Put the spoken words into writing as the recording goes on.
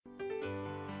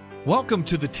Welcome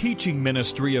to the teaching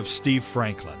ministry of Steve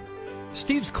Franklin.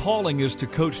 Steve's calling is to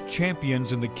coach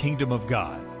champions in the kingdom of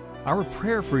God. Our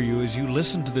prayer for you as you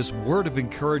listen to this word of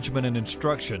encouragement and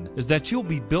instruction is that you'll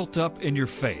be built up in your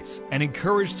faith and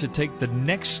encouraged to take the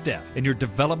next step in your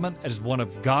development as one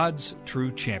of God's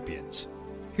true champions.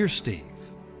 Here's Steve.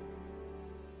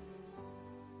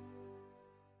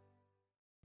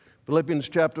 Philippians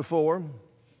chapter 4.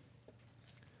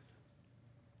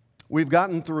 We've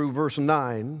gotten through verse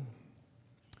 9.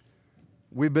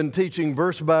 We've been teaching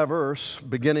verse by verse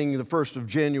beginning the 1st of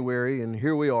January, and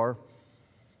here we are,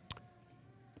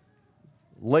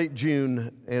 late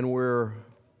June, and we're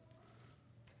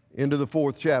into the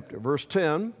 4th chapter. Verse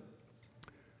 10,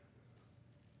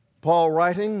 Paul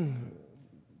writing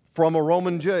from a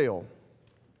Roman jail.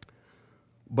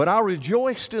 But I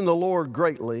rejoiced in the Lord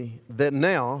greatly that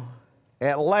now,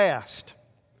 at last,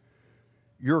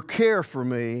 your care for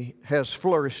me has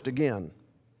flourished again.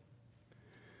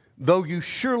 Though you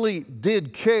surely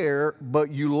did care, but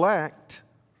you lacked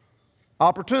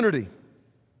opportunity.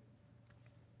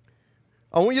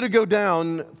 I want you to go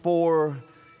down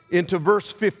into verse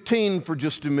 15 for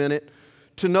just a minute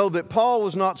to know that Paul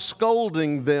was not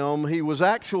scolding them, he was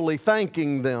actually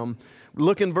thanking them.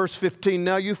 Look in verse 15.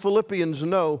 Now you Philippians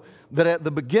know that at the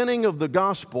beginning of the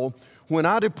gospel, when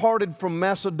I departed from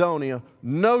Macedonia,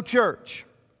 no church,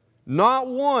 not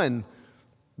one,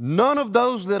 none of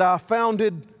those that I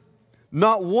founded,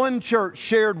 not one church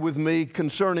shared with me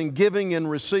concerning giving and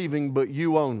receiving, but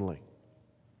you only.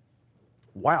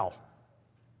 Wow.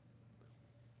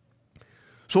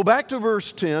 So back to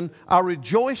verse 10, I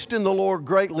rejoiced in the Lord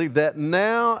greatly that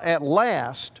now at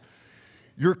last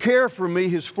your care for me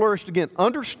has flourished again.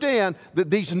 Understand that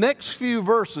these next few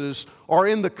verses are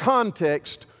in the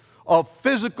context of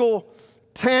physical,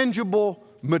 tangible,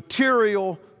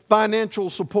 material, financial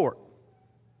support.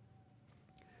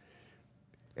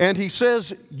 And he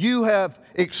says, you have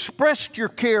expressed your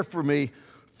care for me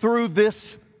through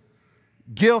this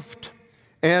gift,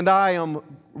 and I am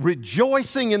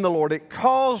rejoicing in the Lord. It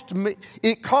caused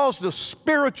a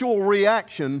spiritual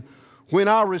reaction when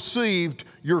I received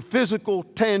your physical,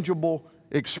 tangible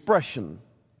expression.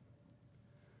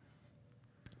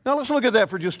 Now let's look at that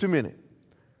for just a minute.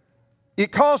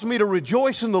 It caused me to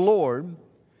rejoice in the Lord,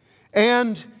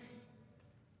 and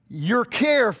your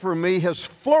care for me has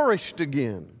flourished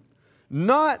again.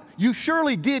 Not, you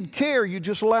surely did care, you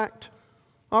just lacked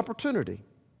opportunity.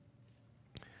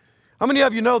 How many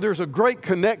of you know there's a great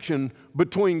connection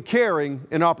between caring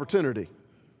and opportunity?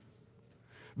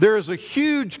 There is a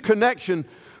huge connection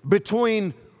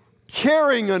between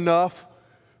caring enough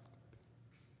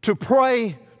to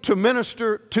pray, to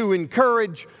minister, to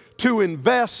encourage, to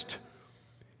invest,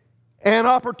 and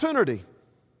opportunity.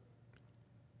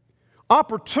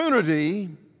 Opportunity,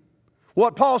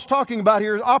 what Paul's talking about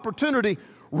here is opportunity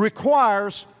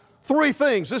requires three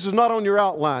things. This is not on your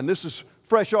outline. This is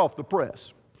fresh off the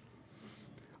press.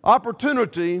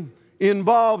 Opportunity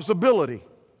involves ability.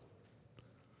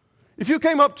 If you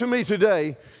came up to me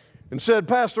today and said,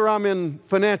 Pastor, I'm in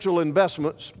financial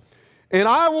investments, and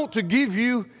I want to give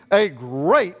you a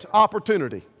great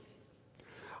opportunity.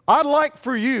 I'd like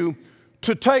for you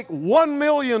to take $1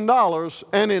 million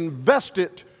and invest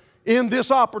it in this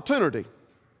opportunity.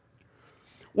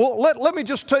 Well, let me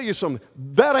just tell you something.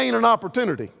 That ain't an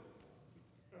opportunity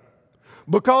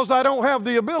because I don't have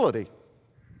the ability.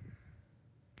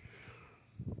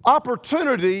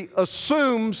 Opportunity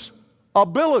assumes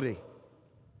ability.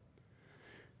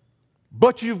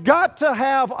 But you've got to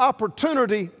have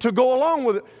opportunity to go along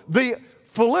with it. The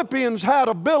Philippians had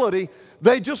ability,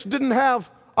 they just didn't have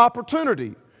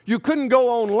opportunity. You couldn't go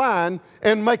online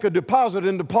and make a deposit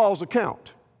into Paul's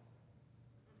account.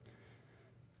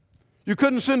 You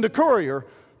couldn't send a courier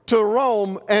to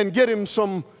Rome and get him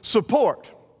some support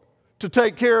to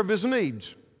take care of his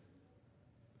needs.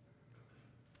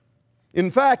 In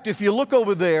fact, if you look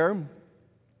over there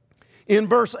in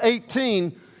verse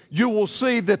 18, you will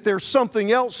see that there's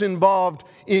something else involved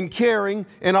in caring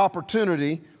and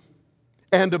opportunity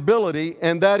and ability,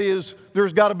 and that is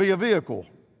there's got to be a vehicle.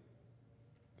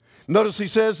 Notice he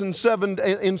says in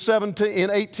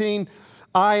 18,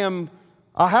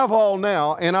 I have all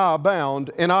now, and I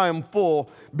abound, and I am full,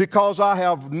 because I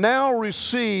have now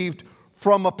received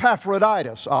from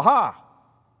Epaphroditus,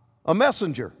 a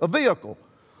messenger, a vehicle,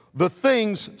 the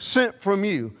things sent from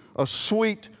you, a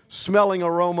sweet smelling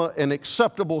aroma, an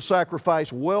acceptable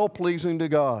sacrifice, well-pleasing to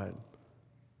God.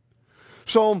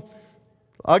 So,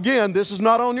 again, this is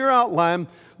not on your outline.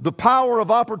 The power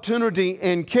of opportunity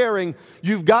and caring,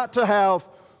 you've got to have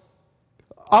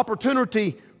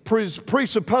opportunity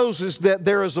presupposes that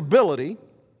there is ability.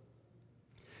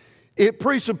 It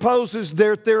presupposes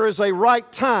that there is a right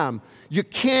time. You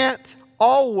can't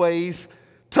always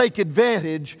take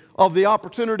advantage of the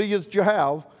opportunity that you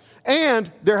have,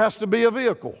 and there has to be a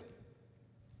vehicle.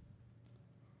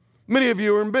 Many of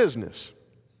you are in business.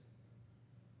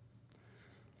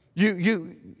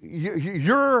 You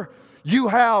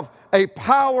have a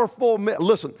powerful,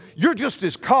 listen, you're just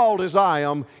as called as I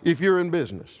am if you're in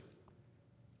business.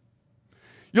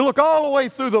 You look all the way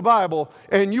through the Bible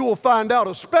and you will find out,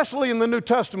 especially in the New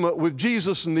Testament with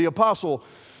Jesus and the apostle,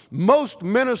 most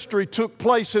ministry took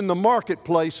place in the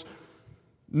marketplace,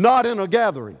 not in a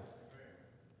gathering.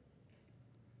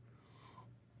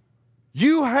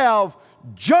 You have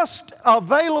just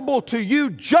available to you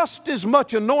just as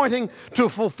much anointing to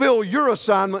fulfill your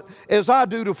assignment as I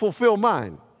do to fulfill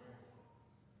mine.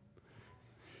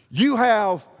 You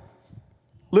have,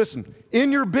 listen,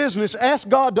 in your business, ask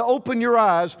God to open your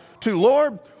eyes to,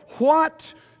 Lord,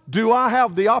 what do I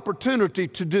have the opportunity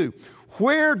to do?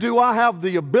 Where do I have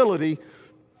the ability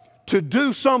to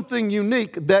do something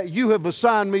unique that you have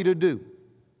assigned me to do?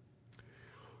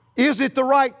 Is it the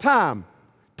right time?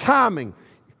 Timing.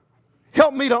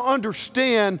 Help me to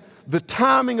understand the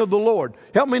timing of the Lord.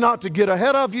 Help me not to get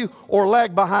ahead of you or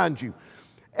lag behind you.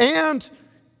 And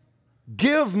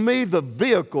give me the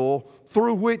vehicle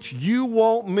through which you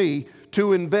want me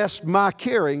to invest my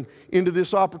caring into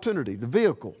this opportunity, the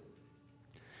vehicle.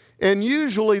 And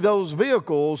usually those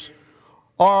vehicles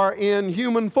are in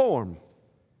human form.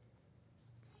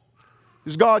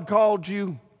 Has God called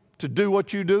you to do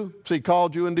what you do? Has He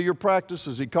called you into your practice?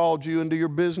 Has He called you into your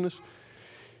business?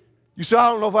 You say, I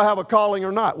don't know if I have a calling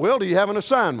or not. Well, do you have an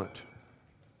assignment?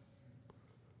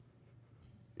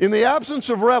 In the absence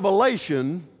of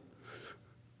revelation,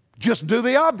 just do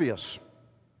the obvious.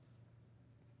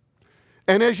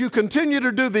 And as you continue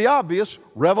to do the obvious,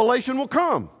 revelation will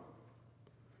come.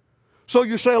 So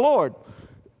you say, Lord,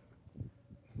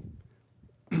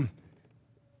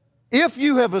 if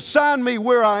you have assigned me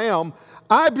where I am,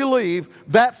 I believe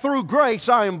that through grace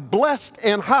I am blessed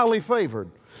and highly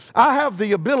favored. I have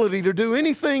the ability to do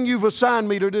anything you've assigned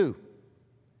me to do.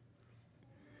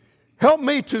 Help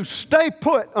me to stay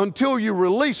put until you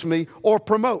release me or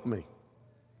promote me.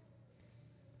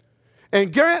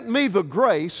 And grant me the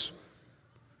grace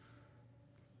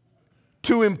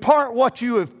to impart what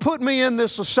you have put me in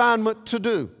this assignment to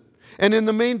do. And in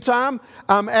the meantime,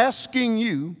 I'm asking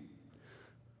you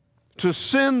to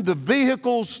send the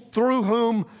vehicles through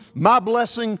whom my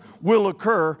blessing will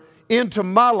occur into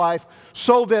my life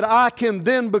so that I can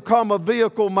then become a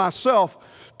vehicle myself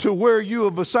to where you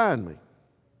have assigned me.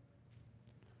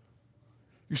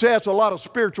 You say that's a lot of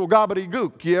spiritual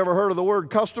gobbledygook. You ever heard of the word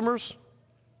customers,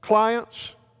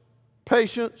 clients,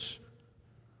 patients,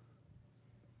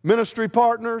 ministry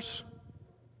partners?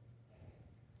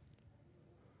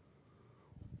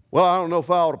 Well, I don't know if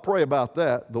I ought to pray about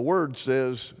that. The word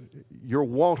says your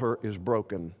water is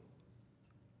broken.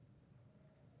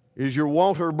 Is your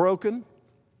water broken?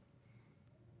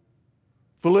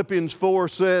 Philippians 4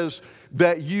 says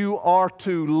that you are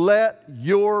to let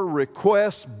your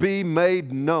requests be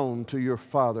made known to your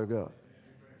Father God.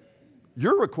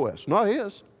 Your request, not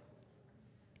His.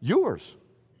 Yours.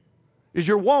 Is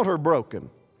your water broken?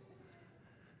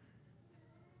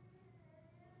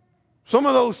 Some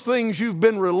of those things you've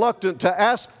been reluctant to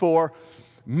ask for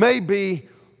may be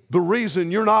the reason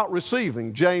you're not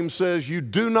receiving. James says you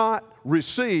do not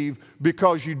receive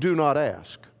because you do not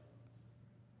ask.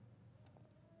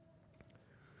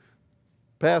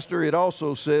 Pastor, it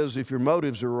also says if your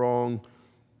motives are wrong,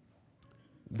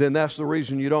 then that's the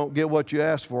reason you don't get what you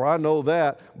ask for. I know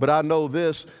that, but I know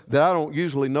this, that I don't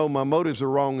usually know my motives are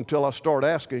wrong until I start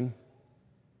asking.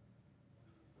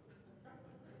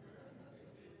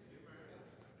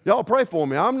 Y'all pray for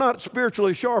me. I'm not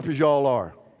spiritually sharp as y'all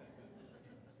are.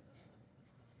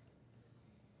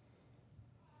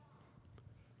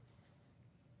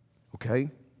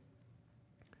 Okay?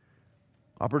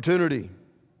 Opportunity,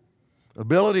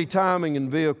 ability, timing,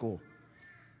 and vehicle.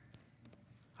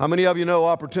 How many of you know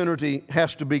opportunity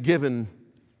has to be given,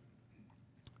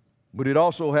 but it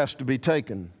also has to be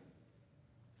taken?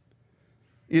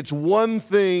 It's one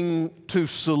thing to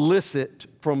solicit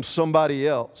from somebody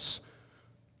else,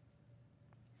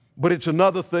 but it's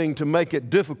another thing to make it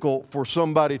difficult for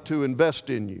somebody to invest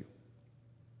in you.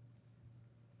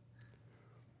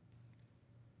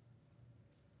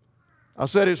 I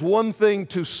said it's one thing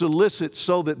to solicit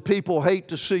so that people hate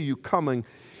to see you coming.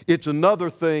 It's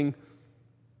another thing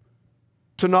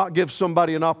to not give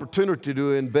somebody an opportunity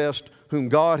to invest whom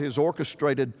God has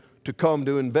orchestrated to come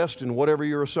to invest in whatever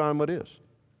your assignment is.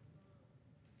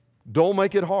 Don't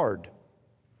make it hard.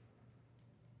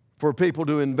 for people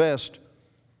to invest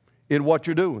in what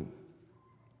you're doing.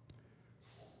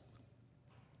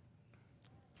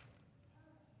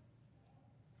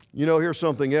 You know, here's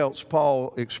something else.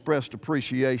 Paul expressed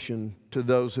appreciation to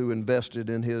those who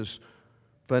invested in his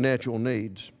financial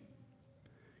needs.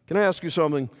 Can I ask you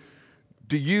something?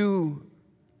 Do you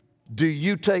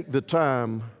take the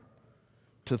time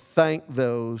to thank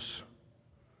those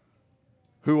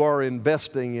who are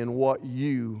investing in what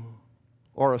you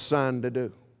are assigned to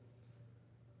do?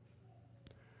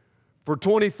 For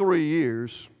 23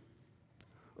 years,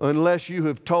 unless you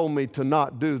have told me to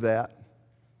not do that,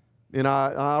 and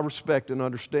I respect and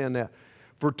understand that,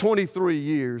 for 23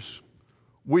 years,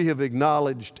 we have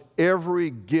acknowledged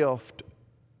every gift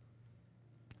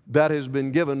that has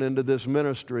been given into this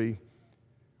ministry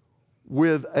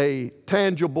with a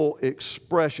tangible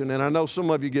expression. And I know some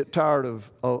of you get tired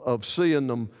of seeing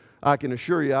them. I can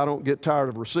assure you I don't get tired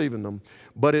of receiving them.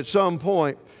 But at some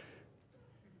point,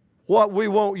 what we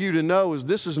want you to know is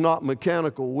this is not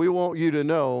mechanical. We want you to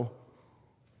know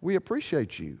we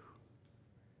appreciate you.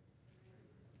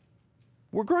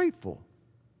 We're grateful.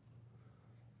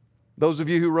 Those of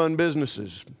you who run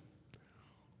businesses,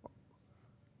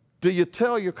 do you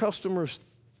tell your customers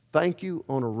thank you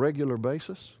on a regular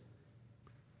basis?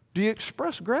 Do you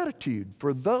express gratitude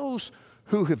for those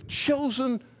who have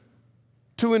chosen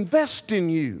to invest in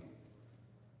you?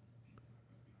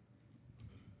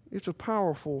 It's a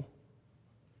powerful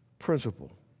principle.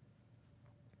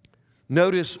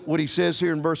 Notice what he says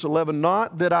here in verse 11,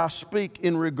 not that I speak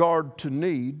in regard to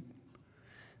need,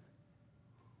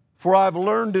 for I've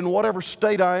learned in whatever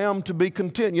state I am to be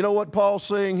content. You know what Paul's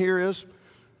saying here is,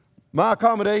 my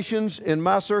accommodations and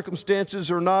my circumstances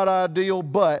are not ideal,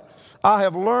 but I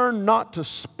have learned not to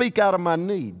speak out of my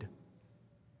need.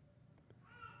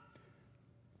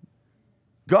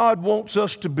 God wants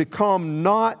us to become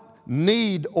not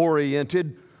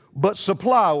need-oriented, but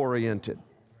supply-oriented.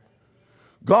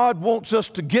 God wants us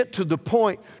to get to the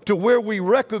point to where we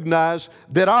recognize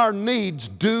that our needs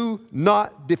do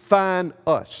not define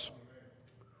us.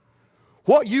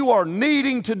 What you are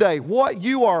needing today, what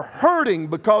you are hurting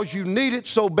because you need it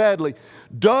so badly,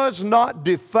 does not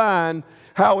define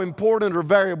how important or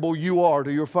valuable you are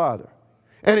to your Father.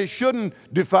 And it shouldn't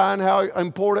define how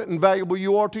important and valuable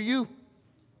you are to you.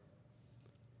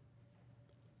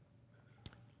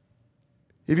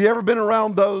 Have you ever been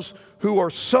around those who are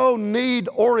so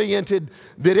need-oriented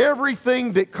that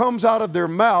everything that comes out of their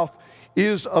mouth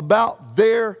is about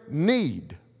their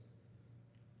need?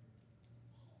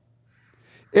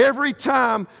 Every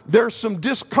time there's some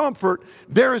discomfort,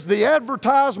 there is the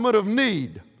advertisement of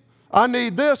need. I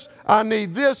need this, I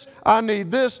need this, I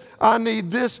need this, I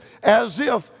need this, as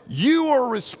if you are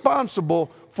responsible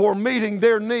for meeting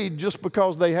their need just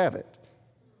because they have it.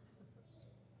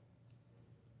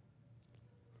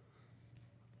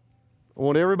 I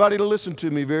want everybody to listen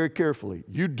to me very carefully.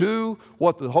 You do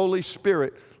what the Holy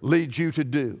Spirit leads you to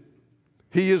do.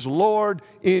 He is Lord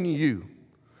in you.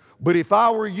 But if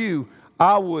I were you,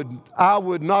 I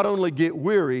would not only get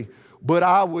weary, but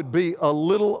I would be a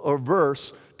little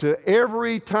averse to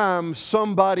every time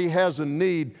somebody has a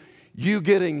need, you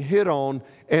getting hit on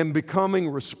and becoming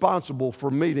responsible for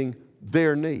meeting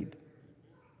their need.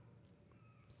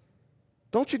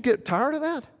 Don't you get tired of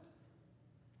that?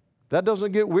 That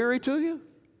doesn't get weary to you?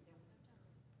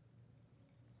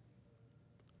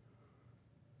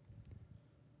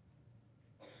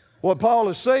 What Paul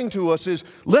is saying to us is,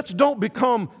 let's don't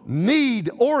become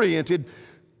need-oriented.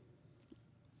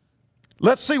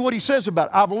 Let's see what he says about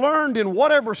it. I've learned in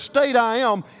whatever state I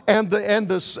am, and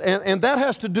that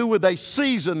has to do with a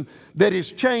season that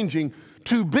is changing,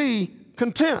 to be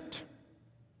content.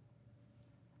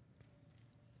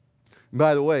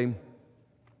 By the way,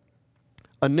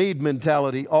 a need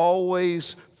mentality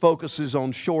always focuses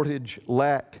on shortage,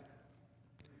 lack.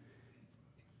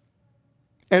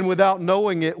 And without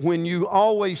knowing it, when you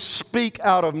always speak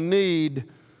out of need,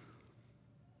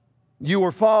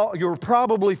 you're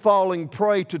probably falling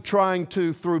prey to trying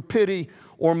to, through pity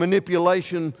or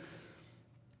manipulation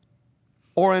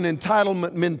or an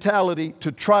entitlement mentality,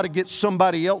 to try to get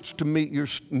somebody else to meet your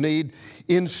need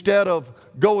instead of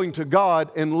going to God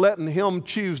and letting Him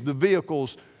choose the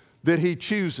vehicles that He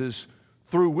chooses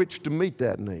through which to meet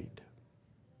that need.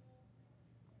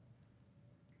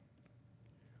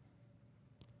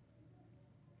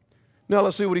 Now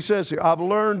let's see what he says here. I've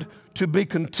learned to be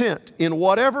content. In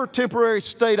whatever temporary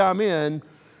state I'm in,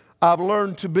 I've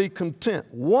learned to be content.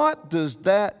 What does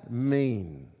that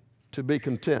mean, to be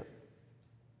content?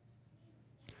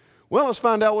 Well, let's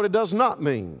find out what it does not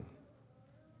mean.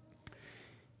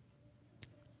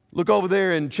 Look over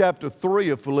there in chapter 3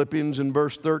 of Philippians in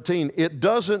verse 13. It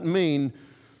doesn't mean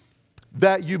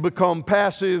that you become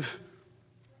passive.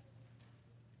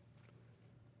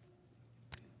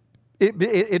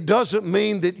 It doesn't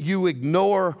mean that you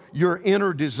ignore your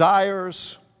inner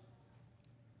desires.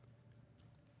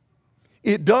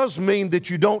 It does mean that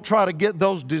you don't try to get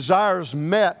those desires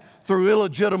met through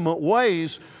illegitimate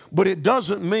ways, but it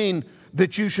doesn't mean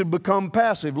that you should become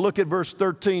passive. Look at verse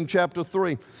 13, chapter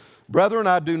 3. Brethren,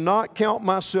 I do not count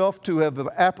myself to have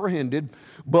apprehended,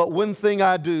 but one thing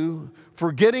I do,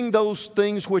 forgetting those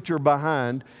things which are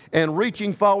behind and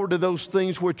reaching forward to those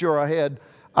things which are ahead,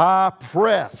 I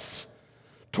press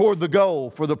toward the goal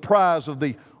for the prize of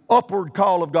the upward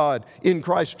call of God in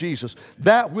Christ Jesus.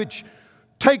 That which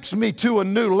takes me to a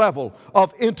new level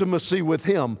of intimacy with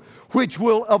Him, which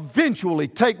will eventually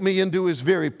take me into His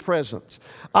very presence.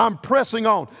 I'm pressing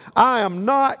on. I am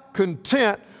not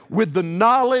content with the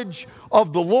knowledge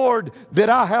of the Lord that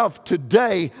I have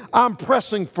today. I'm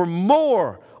pressing for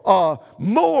more of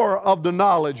the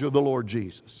knowledge of the Lord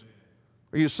Jesus.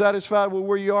 Are you satisfied with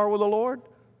where you are with the Lord?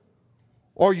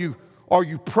 Or are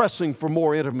you pressing for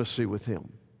more intimacy with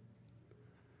Him?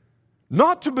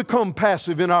 Not to become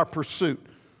passive in our pursuit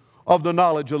of the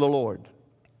knowledge of the Lord.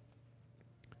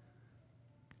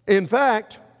 In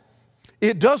fact,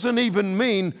 it doesn't even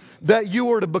mean that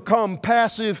you are to become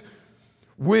passive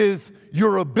with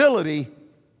your ability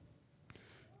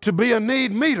to be a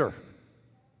need meter.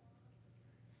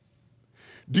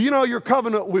 Do you know your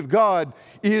covenant with God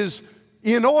is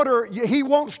in order, He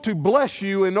wants to bless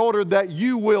you in order that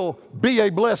you will be a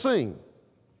blessing.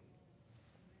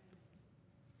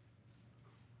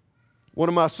 One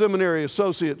of my seminary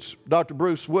associates, Dr.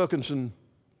 Bruce Wilkinson,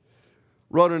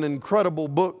 wrote an incredible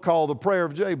book called The Prayer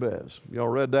of Jabez. Y'all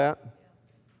read that?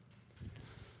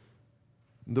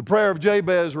 The prayer of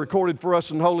Jabez, recorded for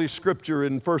us in Holy Scripture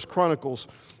in 1 Chronicles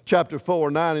chapter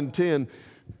 4, 9 and 10.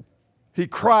 He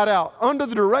cried out under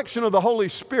the direction of the Holy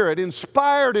Spirit,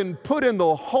 inspired and put in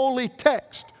the holy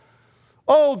text,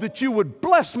 "Oh, that you would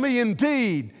bless me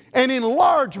indeed and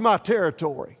enlarge my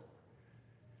territory,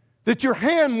 that your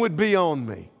hand would be on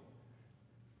me."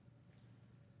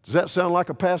 Does that sound like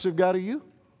a passive guy to you?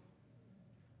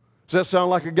 Does that sound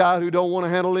like a guy who don't want to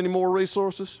handle any more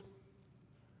resources?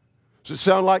 Does it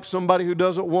sound like somebody who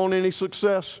doesn't want any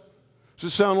success?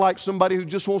 Does it sound like somebody who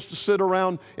just wants to sit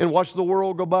around and watch the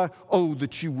world go by? Oh,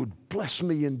 that you would bless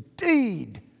me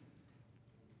indeed.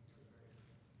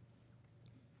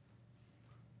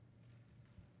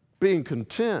 Being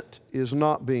content is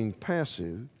not being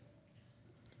passive.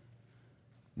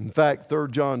 In fact,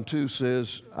 3 John 2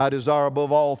 says, I desire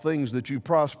above all things that you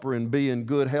prosper and be in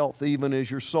good health, even as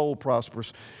your soul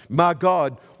prospers. My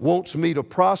God wants me to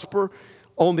prosper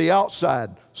on the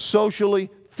outside, socially,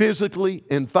 physically,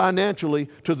 and financially,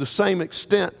 to the same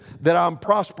extent that I'm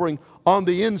prospering on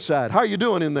the inside. How are you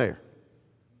doing in there?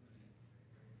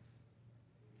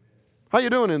 How are you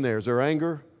doing in there? Is there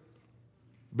anger,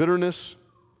 bitterness,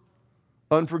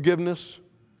 unforgiveness,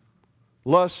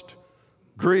 lust,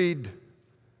 greed?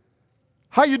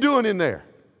 How you doing in there?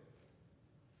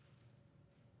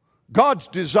 God's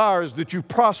desire is that you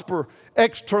prosper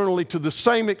externally to the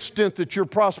same extent that you're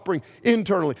prospering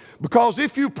internally. Because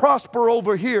if you prosper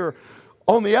over here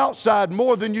on the outside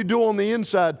more than you do on the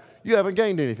inside, you haven't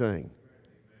gained anything.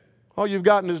 All you've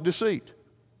gotten is deceit.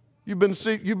 You've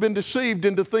been deceived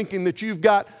into thinking that you've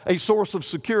got a source of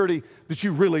security that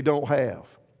you really don't have.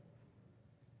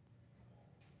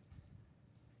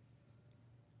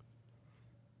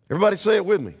 Everybody say it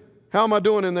with me. How am I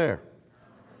doing in there?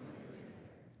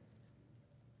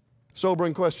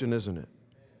 Sobering question, isn't it?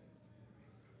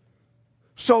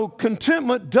 So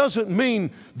contentment doesn't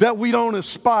mean that we don't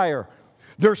aspire.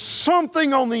 There's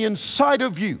something on the inside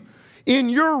of you, in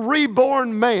your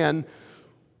reborn man,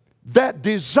 that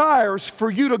desires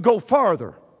for you to go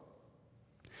farther.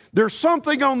 There's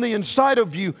something on the inside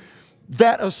of you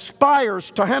that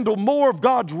aspires to handle more of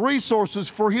God's resources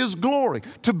for His glory,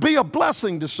 to be a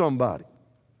blessing to somebody.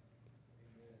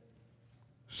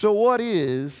 So what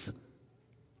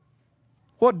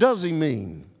does He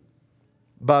mean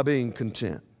by being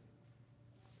content?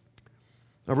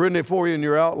 I've written it for you in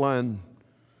your outline.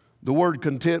 The word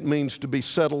content means to be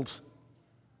settled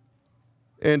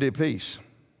and at peace.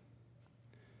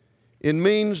 It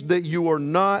means that you are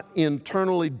not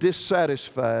internally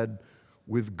dissatisfied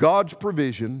with God's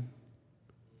provision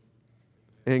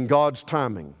and God's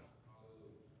timing.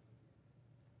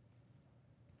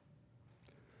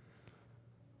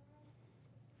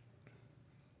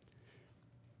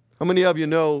 How many of you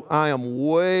know I am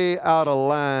way out of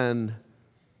line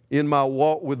in my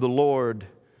walk with the Lord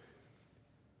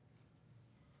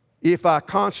if I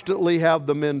constantly have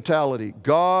the mentality,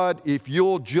 God, if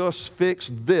you'll just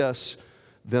fix this,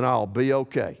 then I'll be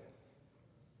okay.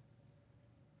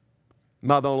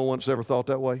 Am I the only one that's ever thought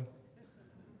that way?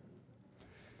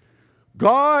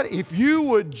 God, if you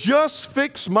would just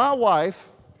fix my wife,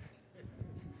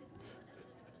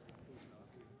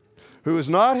 who is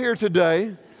not here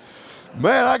today,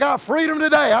 man, I got freedom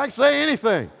today. I can say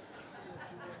anything.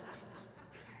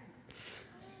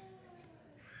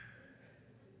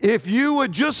 If you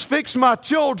would just fix my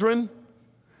children,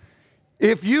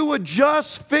 if you would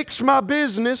just fix my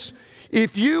business,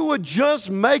 if you would just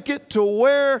make it to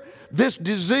where this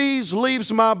disease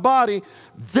leaves my body,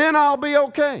 then I'll be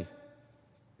okay.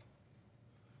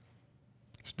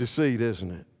 It's deceit,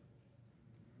 isn't it?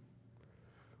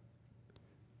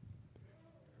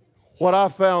 What I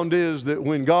found is that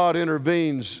when God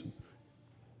intervenes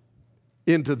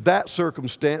into that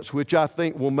circumstance, which I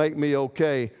think will make me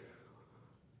okay,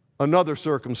 another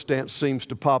circumstance seems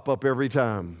to pop up every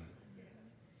time.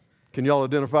 Can y'all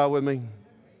identify with me?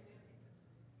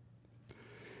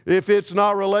 If it's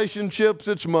not relationships,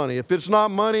 it's money. If it's not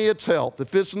money, it's health.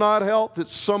 If it's not health,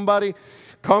 it's somebody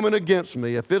coming against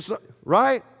me. If it's not,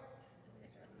 right?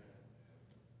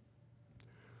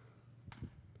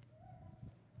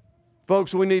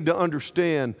 Folks, we need to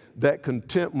understand that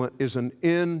contentment is an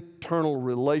internal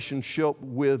relationship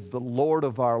with the Lord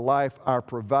of our life, our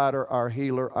provider, our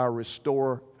healer, our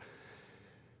restorer,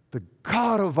 the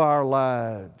God of our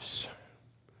lives.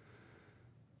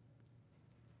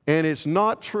 And it's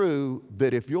not true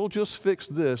that if you'll just fix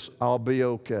this, I'll be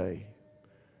okay.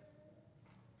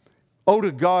 Oh,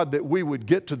 to God that we would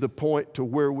get to the point to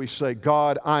where we say,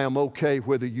 God, I am okay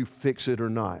whether you fix it or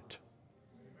not.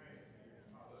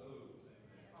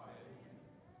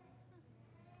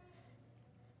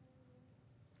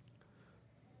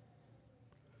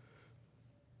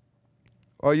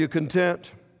 Are you content?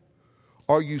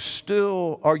 Are you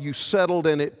settled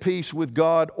and at peace with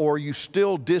God, or are you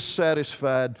still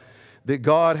dissatisfied that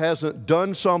God hasn't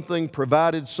done something,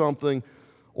 provided something,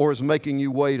 or is making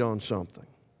you wait on something?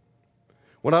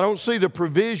 When I don't see the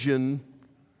provision,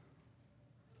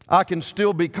 I can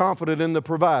still be confident in the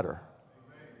provider.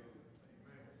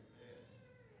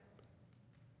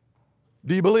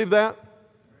 Do you believe that?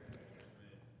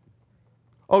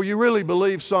 Oh, you really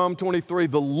believe Psalm 23,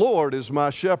 the Lord is my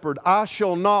shepherd, I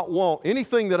shall not want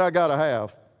anything that I got to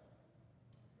have.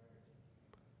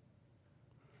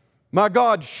 My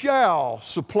God shall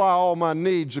supply all my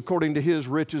needs according to His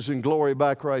riches and glory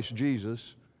by Christ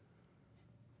Jesus.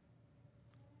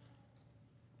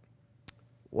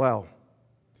 Wow.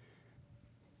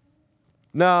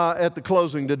 Now, at the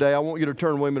closing today, I want you to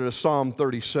turn with me to Psalm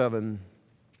 37.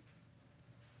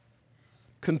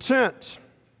 Content.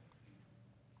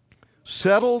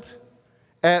 Settled,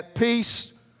 at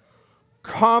peace,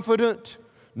 confident,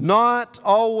 not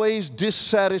always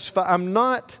dissatisfied.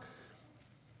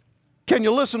 Can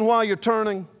you listen while you're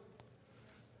turning?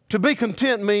 To be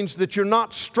content means that you're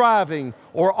not striving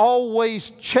or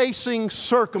always chasing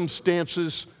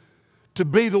circumstances to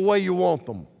be the way you want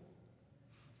them.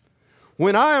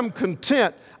 When I am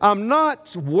content, I'm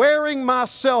not wearing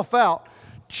myself out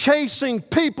chasing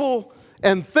people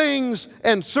and things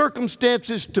and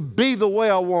circumstances to be the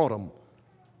way I want them.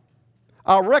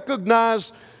 I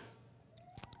recognize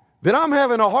that I'm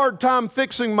having a hard time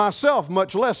fixing myself,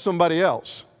 much less somebody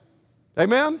else.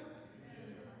 Amen?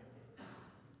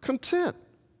 Content.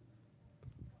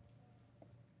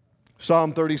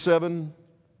 Psalm 37,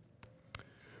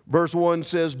 verse 1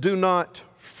 says, do not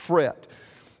fret.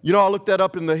 You know, I looked that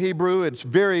up in the Hebrew. It's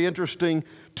very interesting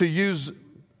to use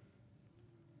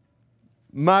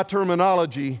my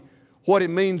terminology. What it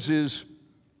means is,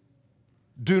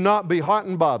 do not be hot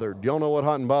and bothered. Y'all know what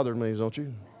hot and bothered means, don't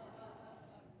you?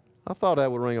 I thought that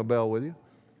would ring a bell with you.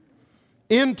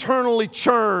 Internally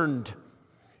churned.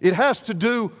 It has to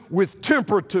do with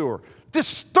temperature. This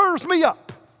stirs me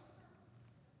up.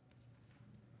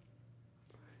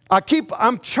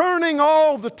 I'm churning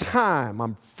all the time.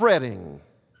 I'm fretting.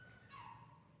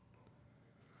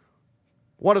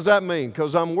 What does that mean?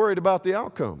 Because I'm worried about the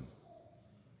outcome.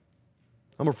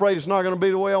 I'm afraid it's not going to be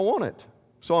the way I want it.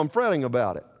 So I'm fretting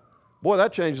about it. Boy,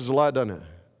 that changes a lot, doesn't it?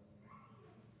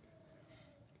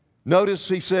 Notice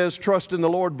he says, trust in the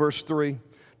Lord, verse 3.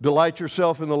 Delight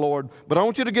yourself in the Lord. But I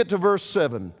want you to get to verse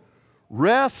 7.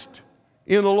 Rest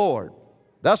in the Lord.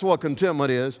 That's what contentment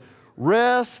is.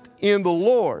 Rest in the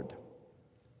Lord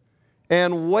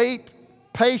and wait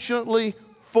patiently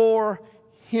for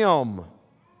Him.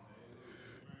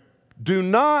 Do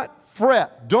not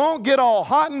fret. Don't get all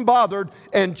hot and bothered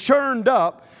and churned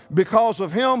up because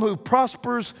of him who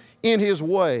prospers in his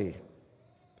way.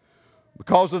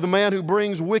 because of the man who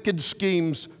brings wicked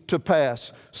schemes to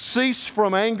pass. Cease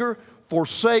from anger,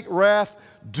 forsake wrath,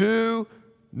 do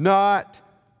not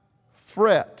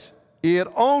fret. It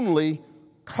only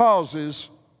causes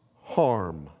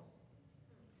harm.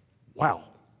 Wow.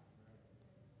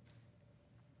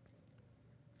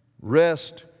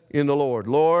 Rest in the Lord.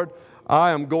 Lord,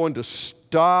 I am going to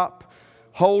stop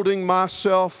holding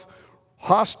myself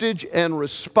hostage and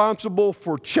responsible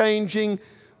for changing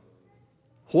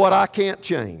what I can't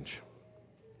change.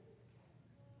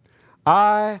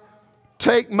 I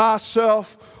take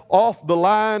myself off the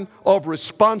line of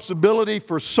responsibility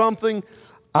for something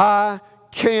I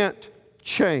can't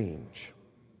change.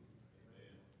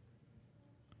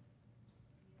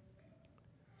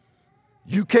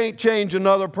 You can't change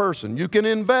another person. You can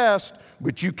invest,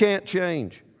 but you can't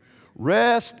change.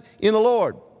 Rest in the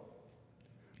Lord.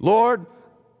 Lord,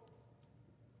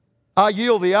 I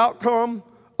yield the outcome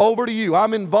over to you.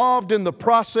 I'm involved in the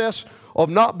process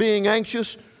of not being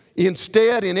anxious.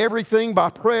 Instead, in everything by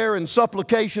prayer and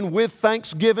supplication with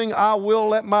thanksgiving, I will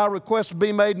let my requests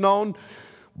be made known.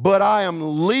 But I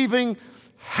am leaving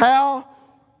how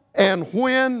and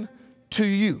when to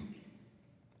you.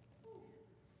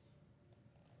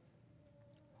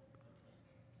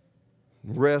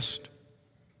 Rest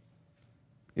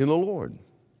in the Lord.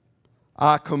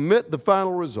 I commit the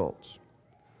final results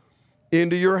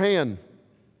into your hand.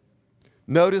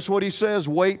 Notice what he says,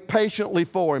 wait patiently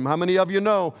for him. How many of you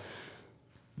know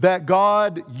that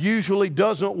God usually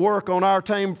doesn't work on our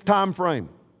time frame?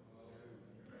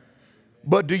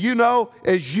 But do you know,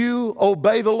 as you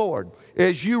obey the Lord,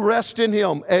 as you rest in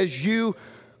him, as you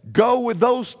go with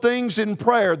those things in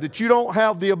prayer that you don't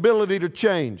have the ability to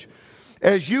change,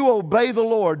 as you obey the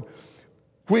Lord,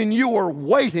 when you are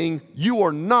waiting, you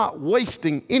are not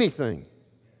wasting anything.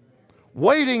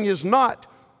 Waiting is not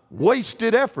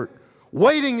wasted effort.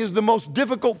 Waiting is the most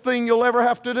difficult thing you'll ever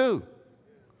have to do.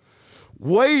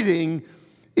 Waiting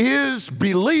is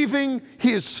believing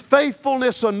his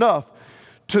faithfulness enough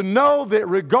to know that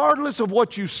regardless of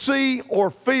what you see or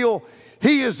feel,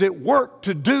 he is at work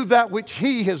to do that which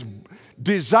he is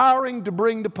desiring to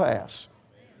bring to pass.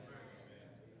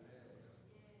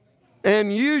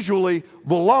 And usually,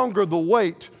 the longer the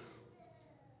wait,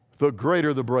 the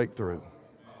greater the breakthrough.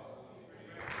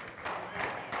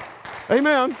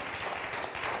 Amen.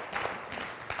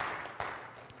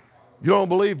 You don't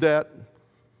believe that?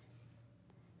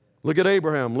 Look at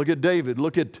Abraham, look at David,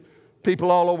 look at people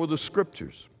all over the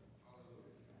Scriptures.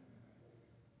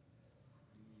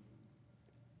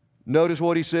 Notice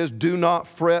what he says, do not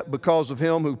fret because of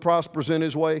him who prospers in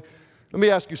his way. Let me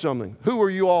ask you something. Who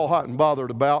are you all hot and bothered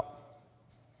about?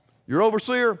 Your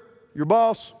overseer, your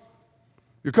boss,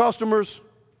 your customers,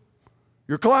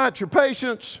 your clients, your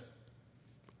patients,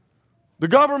 the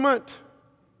government?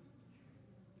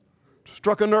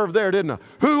 Struck a nerve there, didn't I?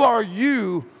 Who are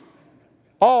you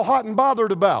all hot and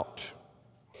bothered about?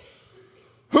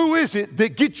 Who is it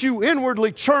that gets you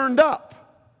inwardly churned up?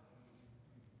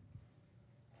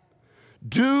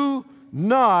 Do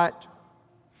not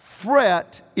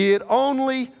fret. It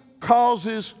only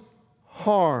causes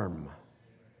harm.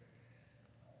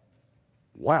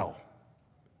 Wow.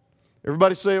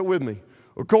 Everybody say it with me.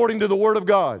 According to the Word of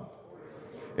God.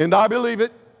 And I believe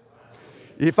it.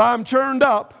 If I'm churned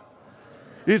up,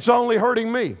 it's only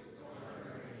hurting me.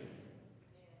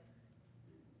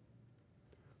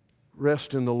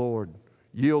 Rest in the Lord.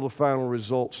 Yield the final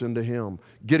results into him.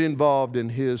 Get involved in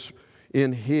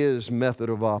his method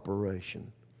of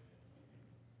operation.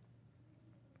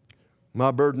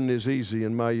 My burden is easy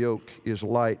and my yoke is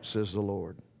light, says the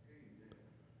Lord.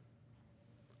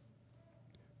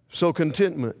 So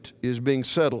contentment is being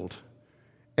settled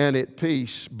and at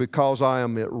peace because I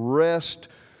am at rest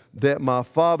that my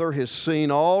Father has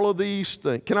seen all of these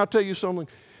things. Can I tell you something?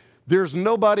 There's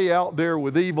nobody out there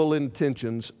with evil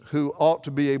intentions who ought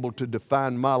to be able to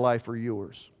define my life or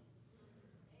yours.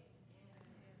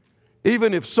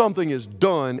 Even if something is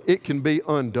done, it can be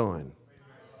undone.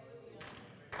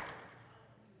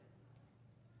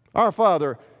 Our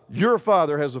Father, your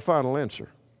Father, has the final answer.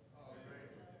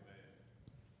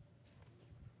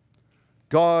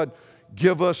 God,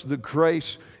 give us the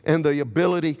grace and the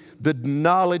ability, the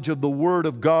knowledge of the Word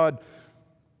of God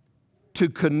to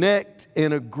connect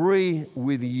and agree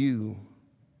with you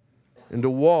and to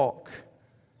walk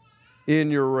in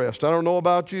your rest. I don't know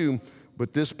about you,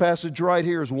 but this passage right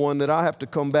here is one that I have to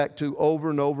come back to over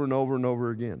and over and over and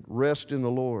over again. Rest in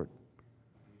the Lord.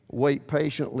 Wait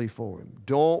patiently for Him.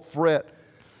 Don't fret.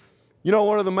 You know,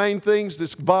 one of the main things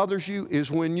that bothers you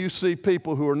is when you see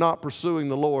people who are not pursuing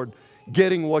the Lord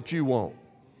getting what you want.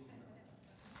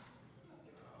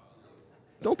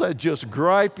 Don't that just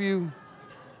gripe you?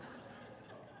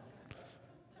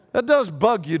 That does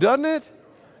bug you, doesn't it?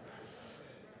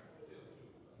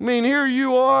 I mean, here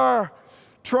you are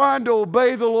trying to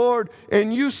obey the Lord,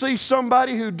 and you see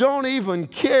somebody who don't even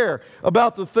care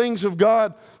about the things of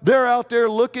God. They're out there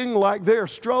looking like they're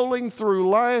strolling through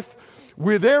life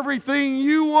with everything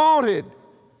you wanted.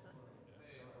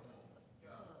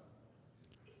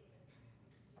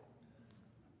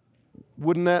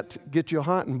 Wouldn't that get you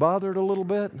hot and bothered a little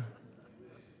bit?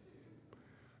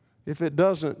 If it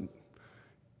doesn't,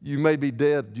 you may be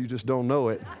dead, you just don't know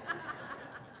it.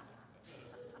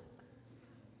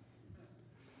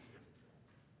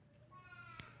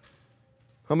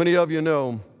 How many of you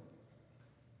know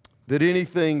that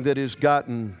anything that is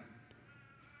gotten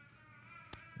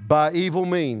by evil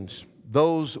means,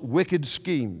 those wicked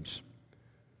schemes,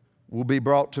 will be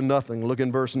brought to nothing? Look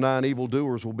in verse 9,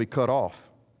 evildoers will be cut off.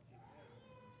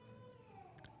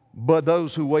 But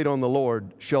those who wait on the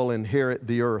Lord shall inherit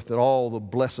the earth and all the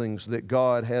blessings that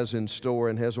God has in store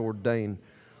and has ordained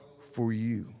for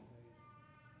you.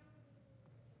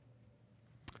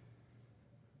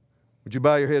 Would you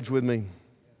bow your heads with me?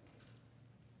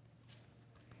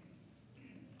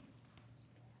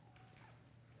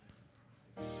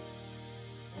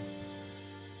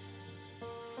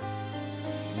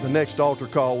 The next altar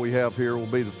call we have here will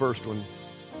be the first one.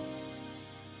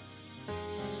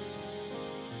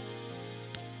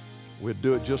 We'd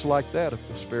do it just like that if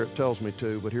the Spirit tells me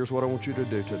to, but here's what I want you to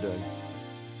do today.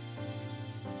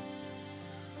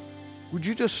 Would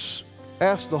you just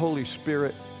ask the Holy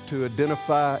Spirit to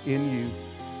identify in you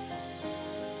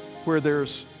where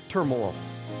there's turmoil,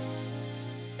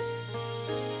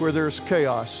 where there's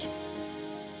chaos,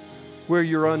 where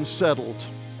you're unsettled,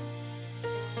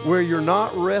 where you're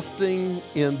not resting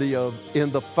in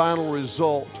the final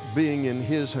result being in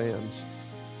His hands.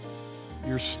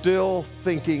 You're still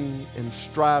thinking and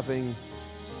striving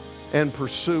and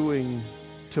pursuing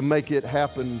to make it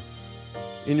happen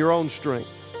in your own strength.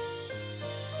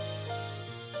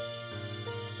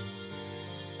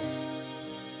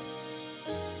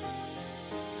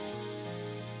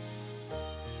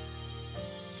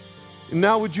 And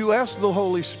now would you ask the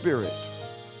Holy Spirit,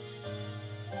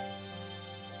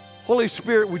 Holy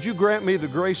Spirit, would you grant me the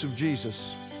grace of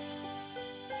Jesus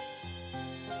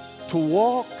to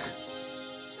walk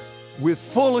with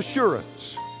full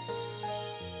assurance,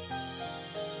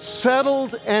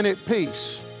 settled and at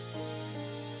peace,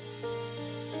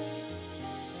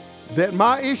 that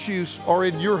my issues are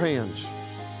in your hands.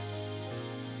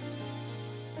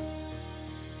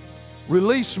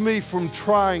 Release me from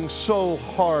trying so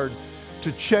hard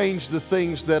to change the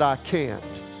things that I can't.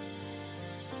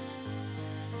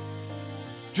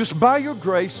 Just by your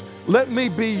grace, let me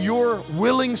be your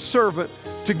willing servant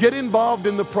to get involved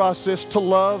in the process, to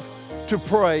love, to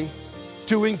pray,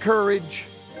 to encourage,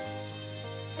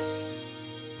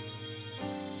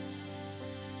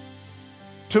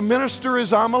 to minister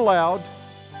as I'm allowed,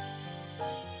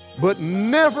 but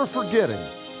never forgetting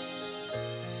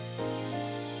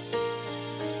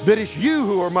that it's you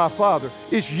who are my Father.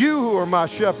 It's you who are my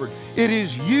shepherd. It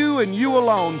is you and you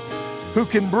alone who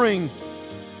can bring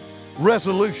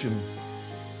resolution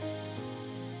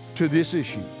to this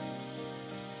issue.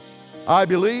 I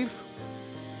believe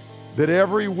that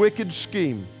every wicked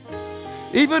scheme,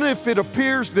 even if it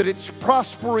appears that it's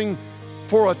prospering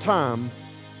for a time,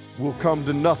 will come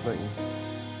to nothing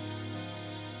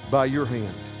by your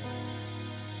hand.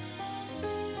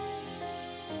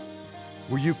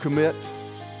 Will you commit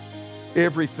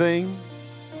everything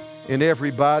and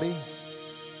everybody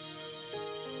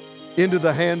into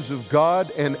the hands of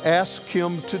God and ask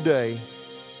Him today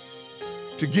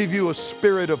to give you a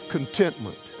spirit of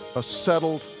contentment, a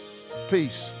settled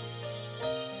peace?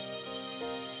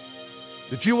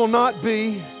 That you will not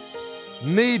be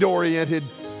need-oriented,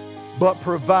 but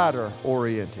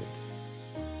provider-oriented.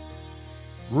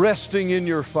 Resting in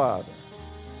your Father.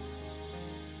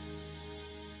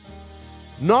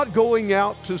 Not going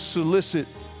out to solicit,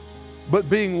 but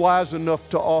being wise enough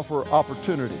to offer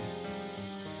opportunity.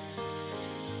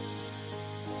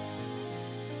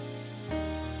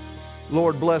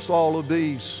 Lord, bless all of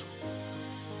these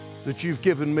that you've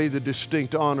given me the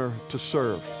distinct honor to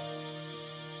serve.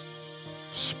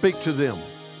 Speak to them,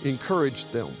 encourage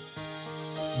them,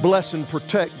 bless and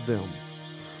protect them.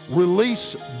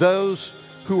 Release those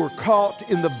who are caught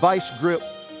in the vice grip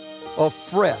of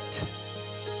fret,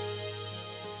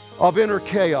 of inner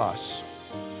chaos.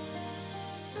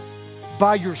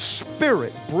 By your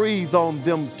Spirit, breathe on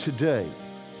them today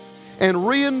and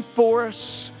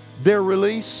reinforce their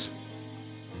release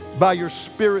by your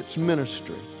Spirit's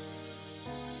ministry,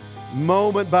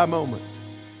 moment by moment.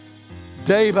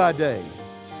 day by day.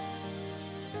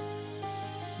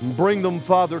 And bring them,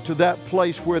 Father, to that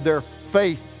place where their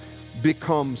faith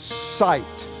becomes sight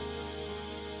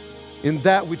in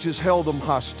that which has held them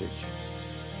hostage.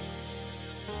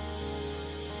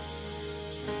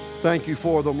 Thank you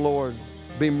for them, Lord.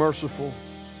 Be merciful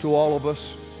to all of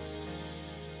us.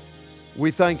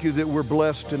 We thank you that we're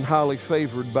blessed and highly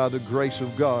favored by the grace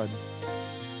of God.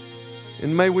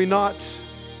 And may we not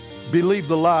believe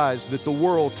the lies that the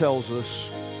world tells us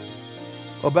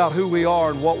about who we are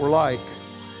and what we're like.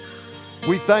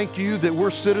 We thank you that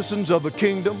we're citizens of a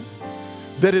kingdom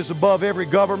that is above every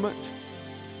government,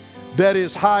 that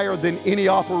is higher than any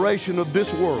operation of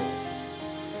this world.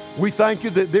 We thank you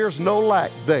that there's no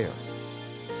lack there,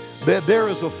 that there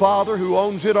is a Father who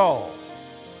owns it all,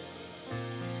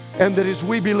 and that as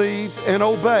we believe and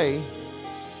obey,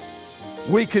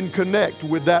 we can connect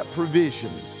with that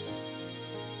provision.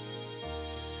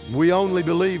 We only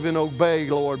believe and obey,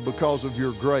 Lord, because of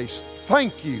your grace.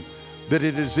 Thank you that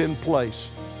it is in place.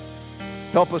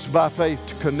 Help us by faith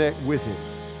to connect with it.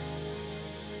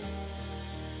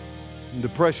 In the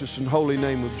precious and holy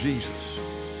name of Jesus.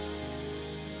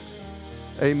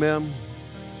 Amen.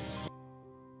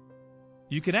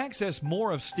 You can access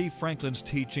more of Steve Franklin's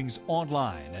teachings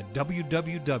online at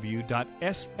www.sfmin.com.